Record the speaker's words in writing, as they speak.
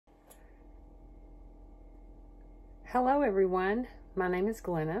Hello everyone, my name is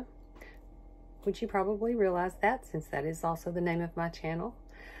Glenna, which you probably realize that since that is also the name of my channel.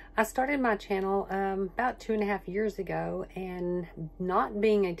 I started my channel about 2.5 years ago, and not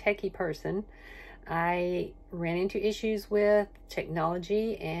being a techie person, I ran into issues with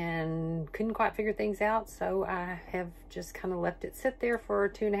technology and couldn't quite figure things out, so I have just kind of let it sit there for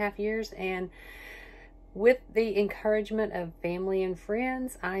 2.5 years, and with the encouragement of family and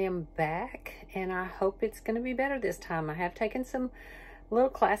friends, I am back, and I hope it's going to be better this time. I have taken some little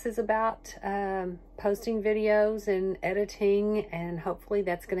classes about posting videos and editing, and hopefully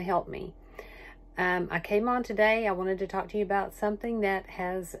that's going to help me. I came on today. I wanted to talk to you about something that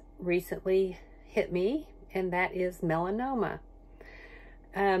has recently hit me, and that is melanoma.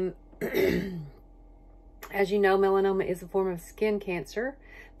 As you know, melanoma is a form of skin cancer.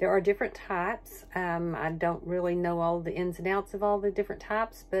 There are different types. I don't really know all the ins and outs of all the different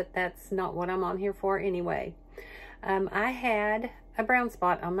types, but that's not what I'm on here for anyway. I had a brown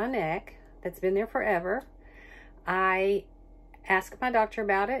spot on my neck that's been there forever. I asked my doctor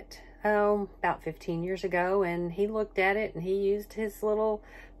about it about 15 years ago, and he looked at it, and he used his little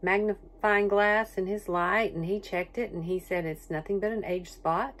magnifying glass and his light, and he checked it, and he said it's nothing but an age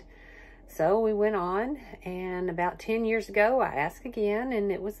spot. So we went on, and about 10 years ago, I asked again,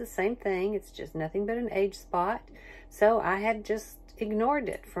 and it was the same thing. It's just nothing but an age spot. So I had just ignored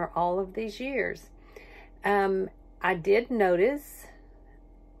it for all of these years. I did notice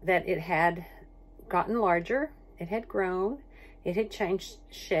that it had gotten larger, it had grown, it had changed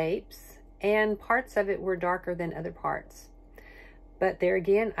shapes, and parts of it were darker than other parts. But there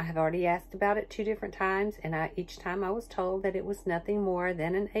again, I have already asked about it 2 different times, and each time I was told that it was nothing more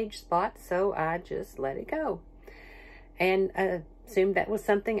than an age spot, so I just let it go and assumed that was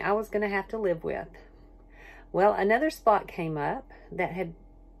something I was going to have to live with. Well, another spot came up that had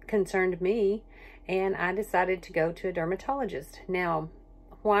concerned me, and I decided to go to a dermatologist. Now,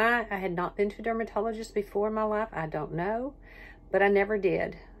 why I had not been to a dermatologist before in my life, I don't know, but I never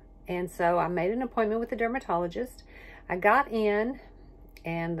did. And so I made an appointment with the dermatologist. I got in,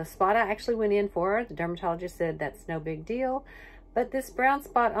 and the spot I actually went in for, the dermatologist said that's no big deal, but this brown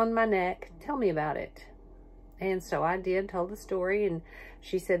spot on my neck, tell me about it. And so I did, told the story, and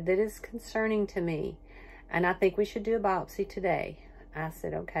she said that is concerning to me, and I think we should do a biopsy today. I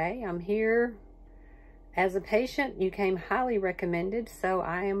said, okay, I'm here as a patient. You came highly recommended, so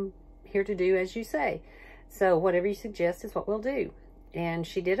I am here to do as you say. So whatever you suggest is what we'll do. And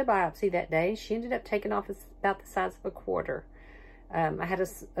she did a biopsy that day. She ended up taking off about the size of a quarter. I had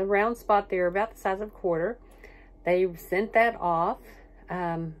a round spot there about the size of a quarter. They sent that off.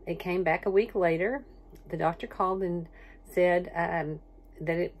 It came back a week later. The doctor called and said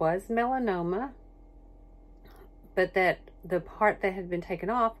that it was melanoma, but that the part that had been taken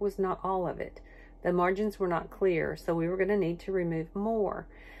off was not all of it. The margins were not clear, so we were going to need to remove more.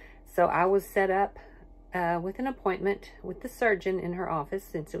 So I was set up with an appointment with the surgeon in her office,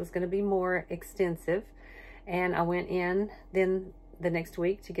 since it was going to be more extensive, and I went in then the next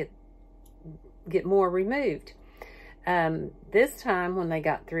week to get more removed. This time when they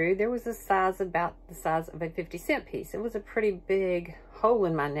got through, there was a size about the size of a 50-cent piece. It was a pretty big hole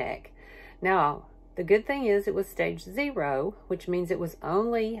in my neck. Now, the good thing is it was stage 0, which means it was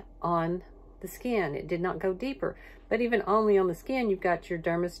only on the skin. It did not go deeper. But even only on the skin, you've got your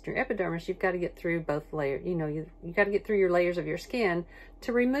dermis and your epidermis. You've got to get through both layers. You know, you got to get through your layers of your skin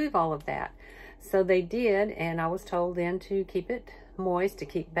to remove all of that. So they did, and I was told then to keep it moist, to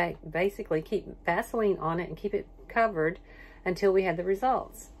keep basically keep Vaseline on it and keep it covered until we had the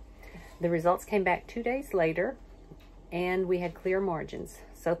results. The results came back 2 days later, and we had clear margins.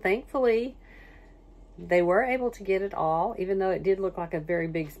 So thankfully, they were able to get it all, even though it did look like a very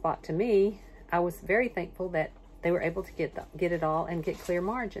big spot to me. I was very thankful that they were able to get it all and get clear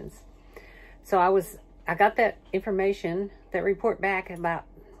margins. So I got that information, that report back at about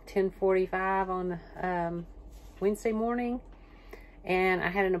 10:45 on Wednesday morning, and I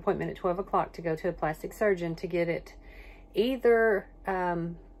had an appointment at 12 o'clock to go to a plastic surgeon to get it either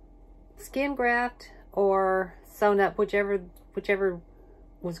skin graft or sewn up, whichever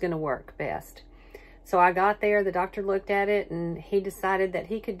was going to work best. So I got there, the doctor looked at it, and he decided that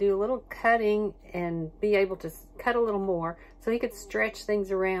he could do a little cutting and be able to cut a little more so he could stretch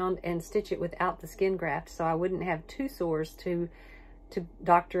things around and stitch it without the skin graft, so I wouldn't have 2 sores to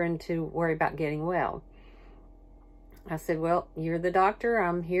doctor and to worry about getting well. I said, well, you're the doctor.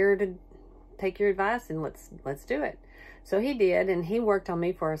 I'm here to take your advice, and let's do it. So he did, and he worked on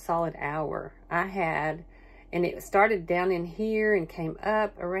me for a solid hour. And it started down in here and came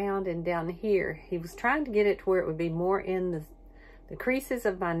up, around, and down here. He was trying to get it to where it would be more in the the creases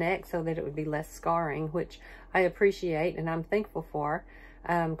of my neck so that it would be less scarring, which I appreciate and I'm thankful for.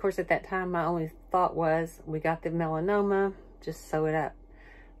 Of course, at that time, my only thought was, we got the melanoma, just sew it up.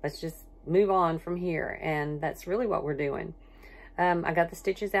 Let's just move on from here. And that's really what we're doing. I got the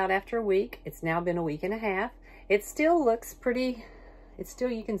stitches out after a week. It's now been a week and a half. It still looks pretty,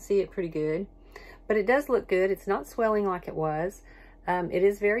 you can see it pretty good, but it does look good. It's not swelling like it was. It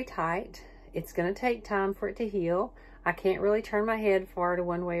is very tight. It's going to take time for it to heal. I can't really turn my head far to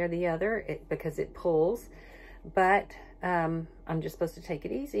one way or the other because it pulls, but I'm just supposed to take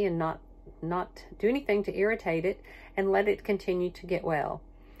it easy and not do anything to irritate it and let it continue to get well.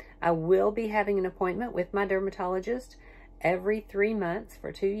 I will be having an appointment with my dermatologist every 3 months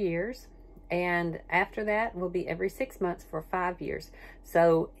for 2 years. And after that will be every 6 months for 5 years.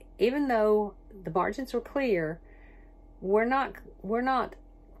 So even though the margins were clear, we're not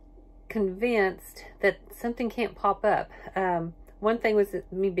convinced that something can't pop up. One thing was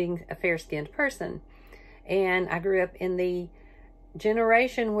me being a fair-skinned person, and I grew up in the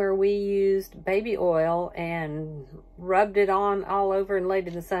generation where we used baby oil and rubbed it on all over and laid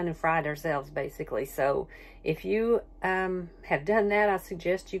in the sun and fried ourselves, basically. So if you have done that, I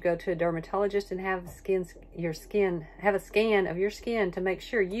suggest you go to a dermatologist and have a scan of your skin to make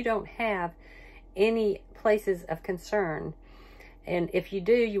sure you don't have any places of concern. And if you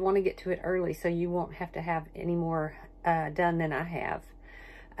do, you want to get to it early so you won't have to have any more done than I have.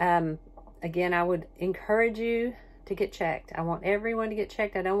 Again, I would encourage you to get checked. I want everyone to get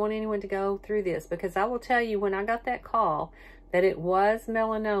checked. I don't want anyone to go through this, because I will tell you, when I got that call that it was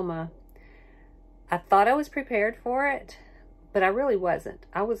melanoma, I thought I was prepared for it, but I really wasn't.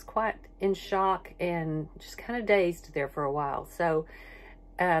 I was quite in shock and just kind of dazed there for a while. So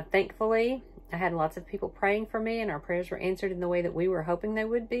thankfully, I had lots of people praying for me, and our prayers were answered in the way that we were hoping they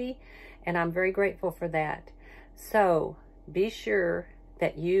would be, and I'm very grateful for that. So be sure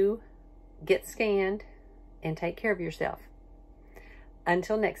that you get scanned and take care of yourself.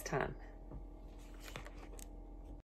 Until next time.